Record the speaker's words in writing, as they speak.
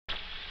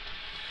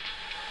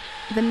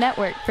the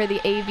network for the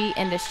AV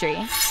industry.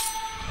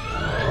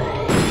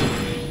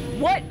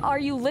 What are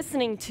you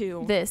listening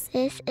to? This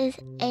is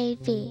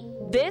AV.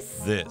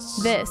 This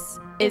is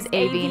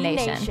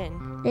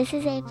AVNation. This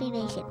is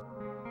AVNation.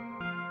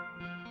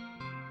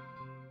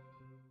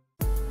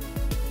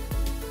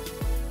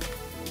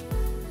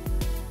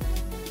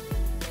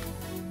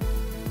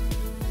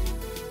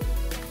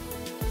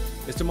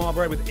 Mr.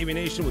 Marbury with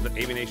AVNation with an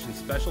AVNation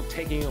special,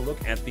 taking a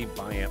look at the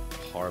Biamp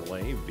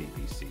Parlé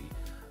VBC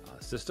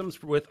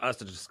systems. With us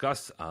to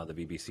discuss the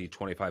VBC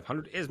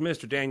 2500 is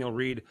Mr. Daniel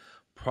Reed,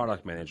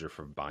 product manager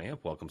for Biamp.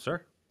 Welcome,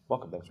 sir.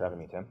 Welcome. Thanks for having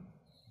me, Tim.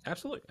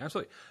 Absolutely,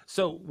 absolutely.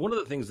 So one of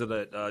the things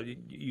that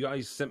you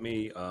guys sent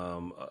me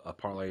a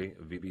Parlé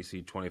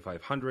VBC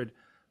 2500.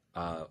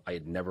 I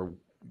had never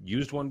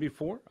used one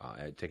before. I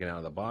had taken it out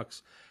of the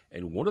box.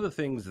 And one of the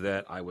things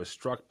that I was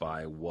struck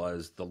by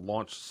was the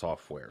launch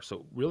software.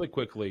 So really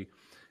quickly,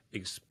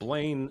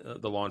 explain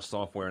the launch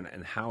software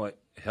and how it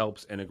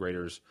helps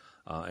integrators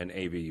and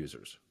AV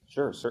users.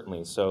 Sure,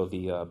 certainly. So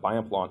the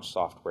Biamp launch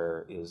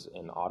software is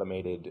an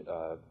automated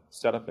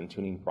setup and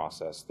tuning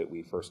process that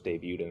we first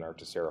debuted in our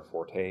Tessera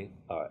Forte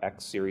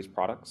X series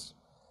products.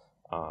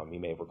 You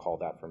may have recalled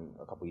that from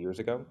a couple years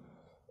ago.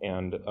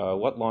 And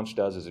what Launch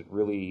does is it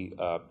really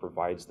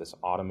provides this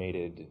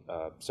automated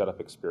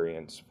setup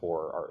experience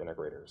for our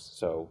integrators.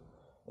 So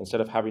instead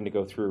of having to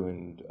go through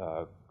and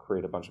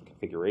create a bunch of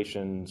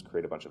configurations,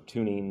 create a bunch of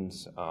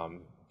tunings,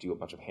 do a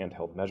bunch of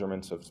handheld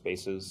measurements of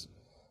spaces,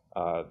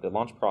 the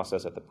launch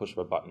process at the push of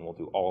a button will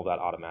do all of that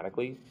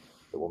automatically.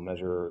 It will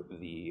measure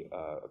the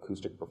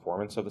acoustic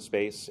performance of the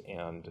space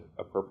and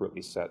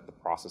appropriately set the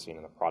processing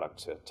in the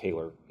product to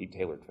be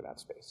tailored for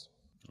that space.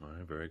 All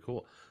right, very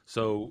cool.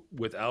 So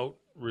without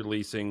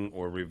releasing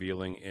or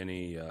revealing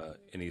any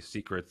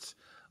secrets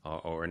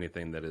or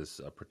anything that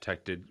is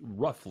protected,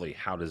 roughly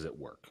how does it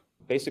work?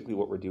 Basically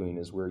what we're doing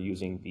is we're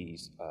using the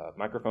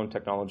microphone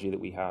technology that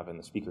we have and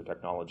the speaker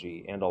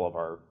technology and all of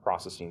our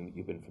processing that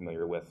you've been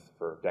familiar with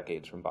for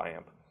decades from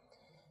Biamp.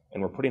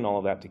 And we're putting all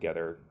of that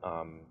together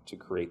to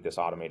create this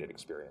automated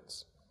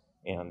experience.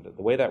 And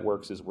the way that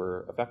works is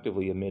we're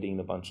effectively emitting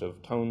a bunch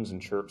of tones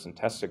and chirps and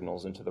test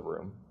signals into the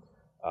room,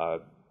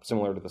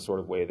 similar to the sort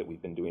of way that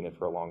we've been doing it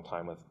for a long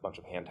time with a bunch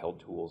of handheld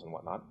tools and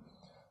whatnot.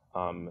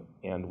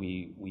 And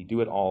we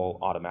do it all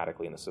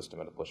automatically in the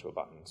system at a push of a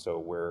button. So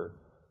we're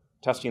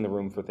testing the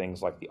room for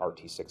things like the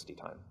RT60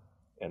 time.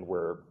 And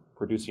we're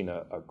producing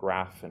a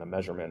graph and a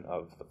measurement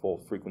of the full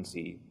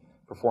frequency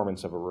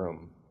performance of a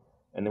room.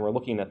 And then we're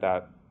looking at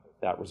that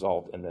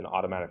result and then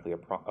automatically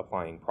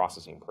applying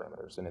processing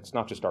parameters. And it's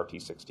not just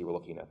RT60, we're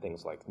looking at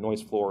things like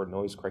noise floor,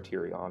 noise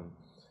criterion,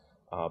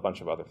 a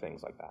bunch of other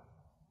things like that.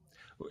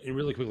 And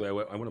really quickly, I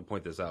want to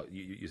point this out.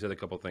 You said a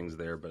couple things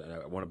there, but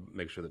I want to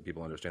make sure that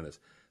people understand this.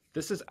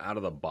 This is out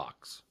of the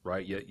box,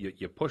 right?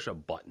 You push a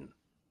button,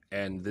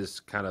 and this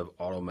kind of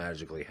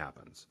auto-magically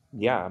happens.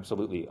 Yeah,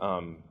 absolutely. In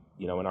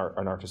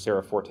our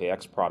Tessera Forte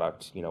X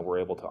product, we're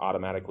able to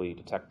automatically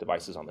detect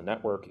devices on the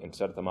network and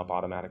set them up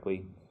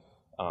automatically.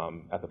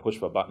 At the push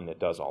of a button, it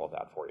does all of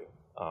that for you.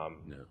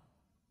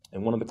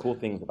 And one of the cool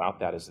things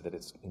about that is that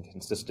it's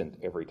consistent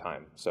every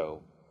time.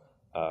 So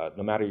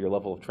no matter your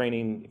level of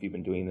training, if you've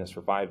been doing this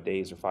for 5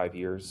 days or 5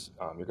 years,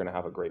 you're going to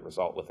have a great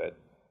result with it.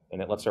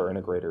 And it lets our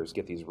integrators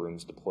get these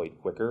rooms deployed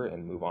quicker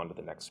and move on to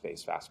the next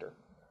space faster.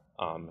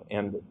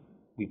 And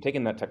we've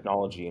taken that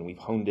technology and we've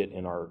honed it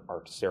in our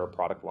Tessera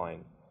product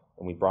line,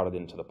 and we brought it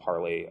into the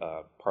Parlé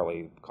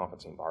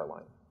conferencing bar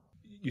line.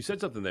 You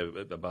said something there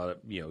about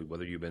it,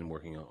 whether you've been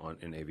working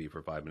in AV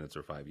for 5 minutes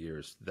or 5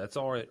 years. That's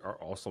are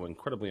also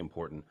incredibly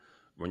important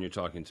when you're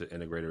talking to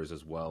integrators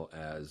as well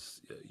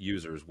as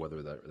users,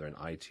 whether they're in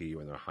IT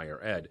or in their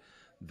higher ed.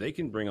 They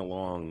can bring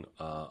along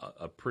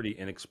a pretty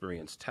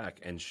inexperienced tech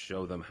and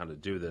show them how to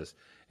do this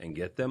and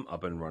get them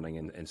up and running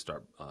and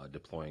start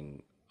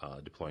deploying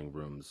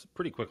rooms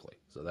pretty quickly.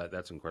 So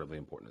that's incredibly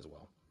important as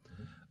well.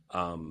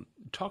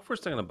 Talk for a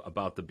second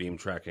about the beam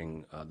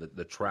tracking,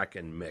 the track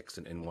and mix,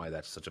 and why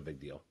that's such a big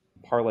deal.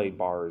 Parlé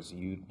bars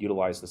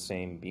utilize the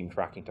same beam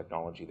tracking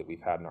technology that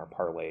we've had in our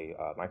Parlé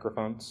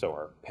microphones, so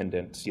our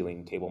pendant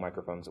ceiling table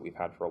microphones that we've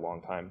had for a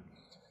long time.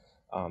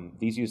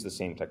 These use the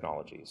same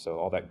technology, so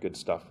all that good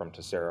stuff from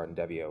Tessera and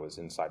Devio is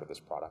inside of this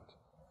product.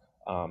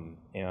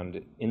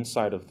 And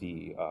inside of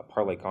the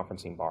Parlé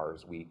conferencing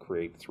bars, we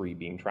create 3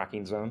 beam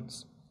tracking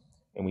zones,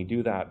 and we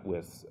do that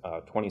with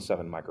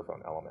 27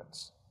 microphone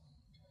elements.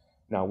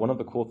 Now, one of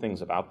the cool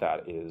things about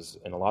that is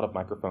in a lot of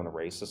microphone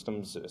array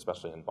systems,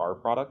 especially in bar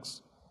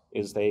products,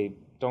 is they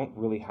don't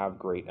really have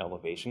great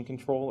elevation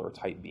control or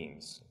tight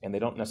beams, and they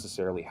don't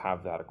necessarily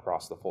have that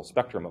across the full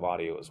spectrum of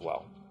audio as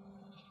well.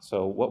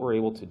 So what we're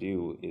able to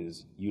do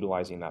is,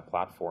 utilizing that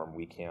platform,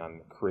 we can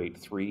create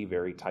 3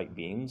 very tight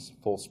beams,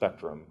 full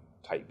spectrum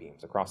tight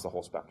beams across the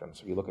whole spectrum.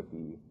 So if you look at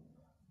the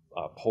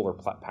polar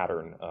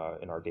pattern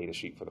in our data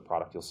sheet for the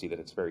product, you'll see that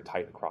it's very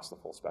tight across the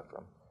full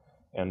spectrum.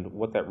 And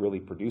what that really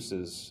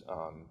produces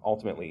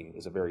ultimately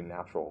is a very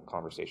natural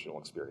conversational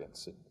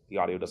experience. The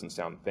audio doesn't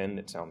sound thin,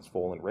 it sounds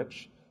full and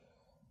rich,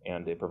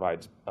 and it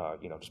provides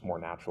just more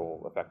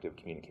natural, effective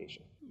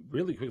communication.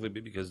 really quickly,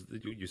 because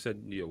you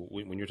said,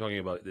 when you're talking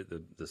about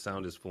the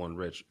sound is full and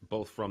rich,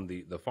 both from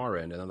the far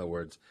end. In other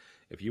words,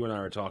 if you and I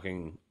are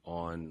talking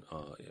on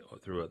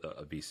through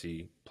a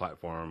VC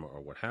platform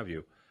or what have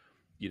you,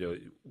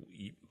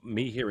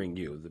 me hearing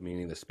you,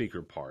 meaning the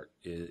speaker part,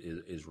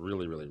 is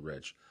really, really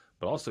rich.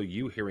 But also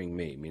you hearing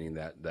me, meaning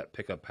that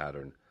pickup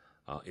pattern,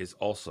 is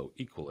also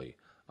equally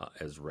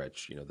as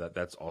rich.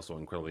 That's also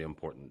incredibly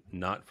important,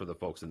 not for the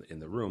folks in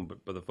the room,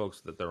 but the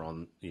folks that they're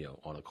on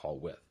a call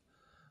with.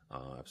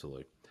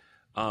 Absolutely.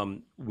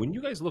 When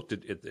you guys looked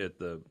at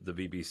the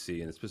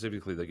VBC, and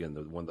specifically, again,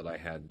 the one that I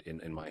had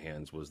in my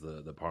hands was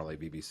the Parlé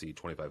VBC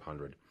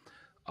 2500.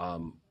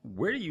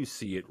 Where do you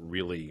see it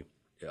really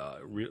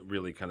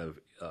kind of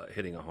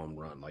hitting a home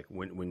run? Like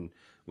when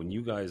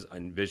you guys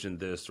envisioned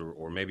this,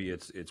 or maybe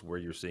it's where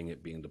you're seeing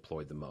it being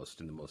deployed the most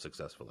and the most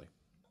successfully?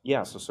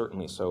 Yeah, so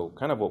certainly. So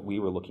kind of what we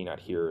were looking at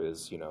here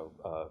is,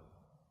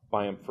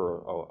 Biamp for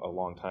a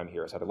long time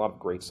here has had a lot of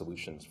great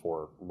solutions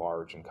for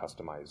large and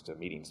customized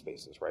meeting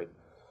spaces, right?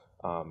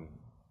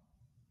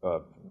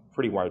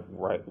 Pretty wide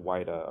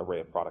array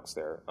of products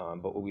there.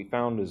 But what we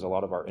found is a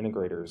lot of our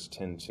integrators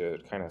tend to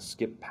kind of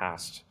skip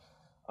past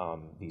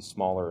these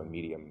smaller and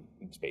medium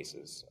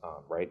spaces,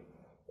 right?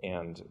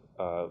 And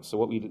so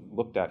what we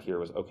looked at here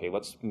was, okay,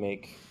 let's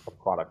make a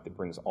product that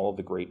brings all of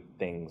the great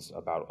things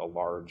about a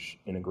large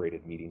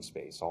integrated meeting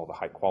space, all the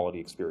high quality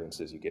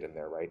experiences you get in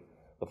there, right?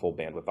 The full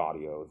bandwidth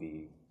audio,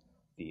 the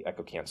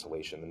echo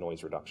cancellation, the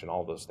noise reduction,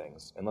 all of those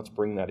things. And let's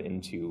bring that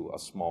into a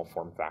small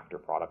form factor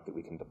product that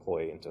we can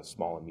deploy into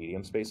small and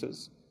medium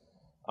spaces.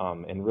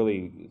 And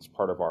really, it's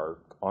part of our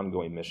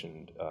ongoing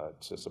mission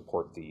to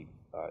support the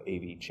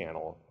AV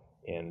channel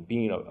in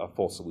being a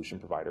full solution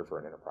provider for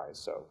an enterprise.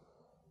 So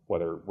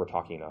whether we're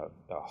talking a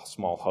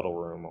small huddle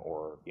room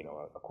or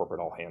a corporate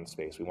all hands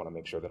space, we want to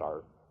make sure that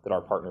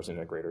our partners and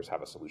integrators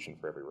have a solution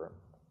for every room.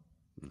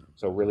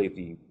 So really,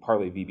 the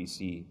Parlé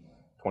VBC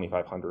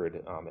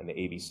 2500 and the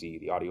AVC,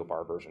 the audio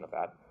bar version of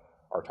that,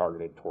 are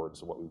targeted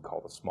towards what we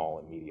call the small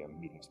and medium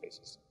meeting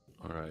spaces.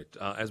 All right.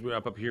 As we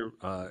wrap up here,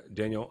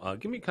 Daniel,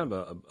 give me kind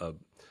of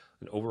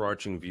an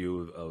overarching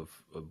view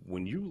of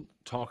when you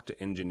talk to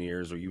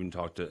engineers or even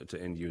talk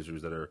to end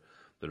users that are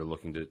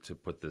looking to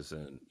put this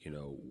in.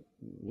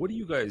 What do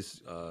you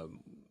guys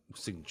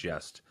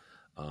suggest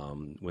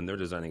when they're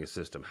designing a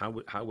system?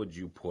 How would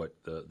you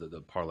put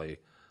the Parlé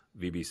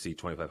VBC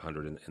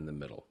 2500 in the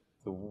middle?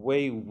 The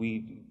way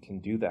we can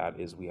do that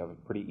is we have a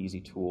pretty easy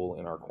tool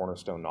in our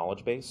Cornerstone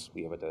knowledge base.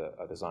 We have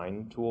a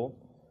design tool,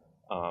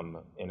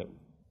 and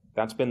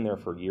that's been there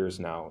for years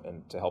now,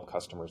 and to help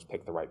customers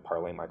pick the right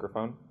Parlé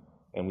microphone.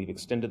 And we've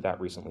extended that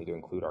recently to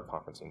include our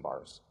conferencing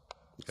bars.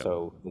 Okay.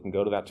 So they can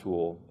go to that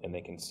tool and they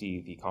can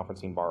see the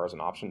conferencing bar as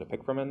an option to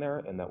pick from in there,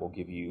 and that will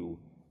give you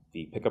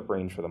the pickup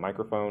range for the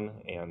microphone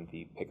and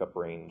the pickup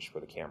range for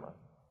the camera.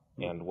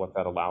 And what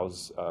that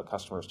allows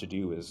customers to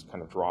do is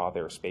kind of draw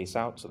their space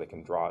out, so they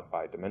can draw it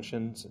by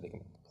dimensions, and they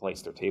can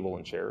place their table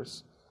and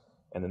chairs,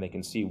 and then they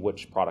can see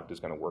which product is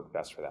going to work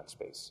best for that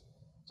space.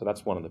 So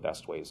that's one of the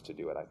best ways to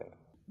do it, I think.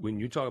 When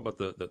you talk about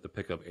the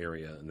pickup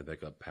area and the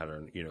pickup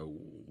pattern,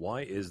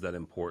 why is that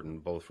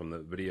important, both from the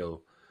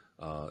video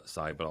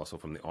side, but also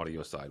from the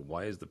audio side?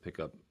 Why is the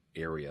pickup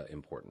area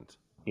important?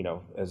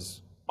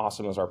 As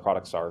awesome as our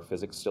products are,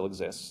 physics still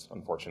exists,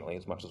 unfortunately,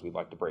 as much as we'd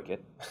like to break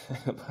it.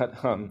 But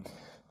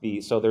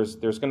so there's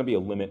going to be a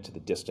limit to the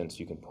distance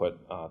you can put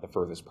the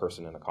furthest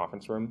person in a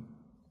conference room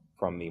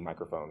from the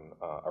microphone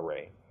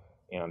array.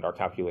 And our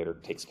calculator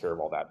takes care of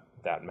all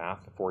that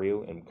math for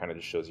you and kind of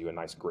just shows you a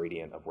nice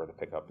gradient of where the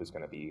pickup is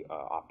going to be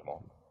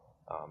optimal.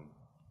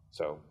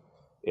 So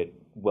it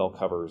well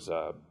covers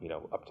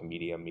up to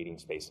medium meeting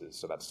spaces.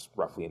 So that's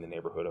roughly in the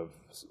neighborhood of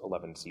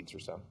 11 seats or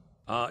so.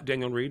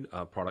 Daniel Reed,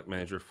 product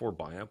manager for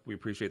Biamp. We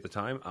appreciate the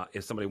time.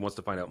 If somebody wants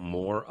to find out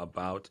more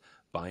about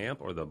Biamp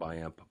or the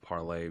Biamp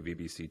Parlé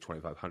VBC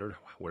 2500,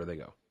 where do they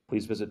go?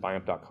 Please visit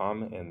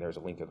biamp.com, and there's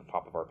a link at the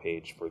top of our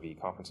page for the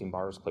conferencing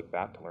bars. Click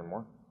that to learn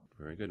more.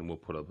 Very good, and we'll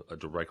put a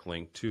direct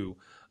link to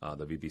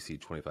the VBC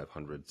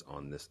 2500s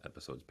on this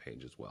episode's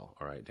page as well.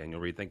 All right, Daniel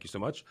Reed, thank you so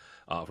much.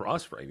 For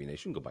us, for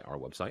AVNation, go by our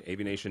website,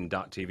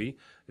 avnation.tv.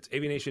 It's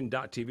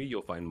avnation.tv.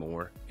 You'll find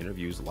more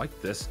interviews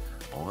like this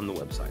on the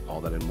website. All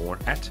that and more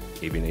at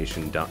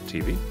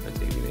avnation.tv. That's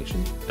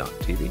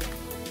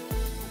avnation.tv.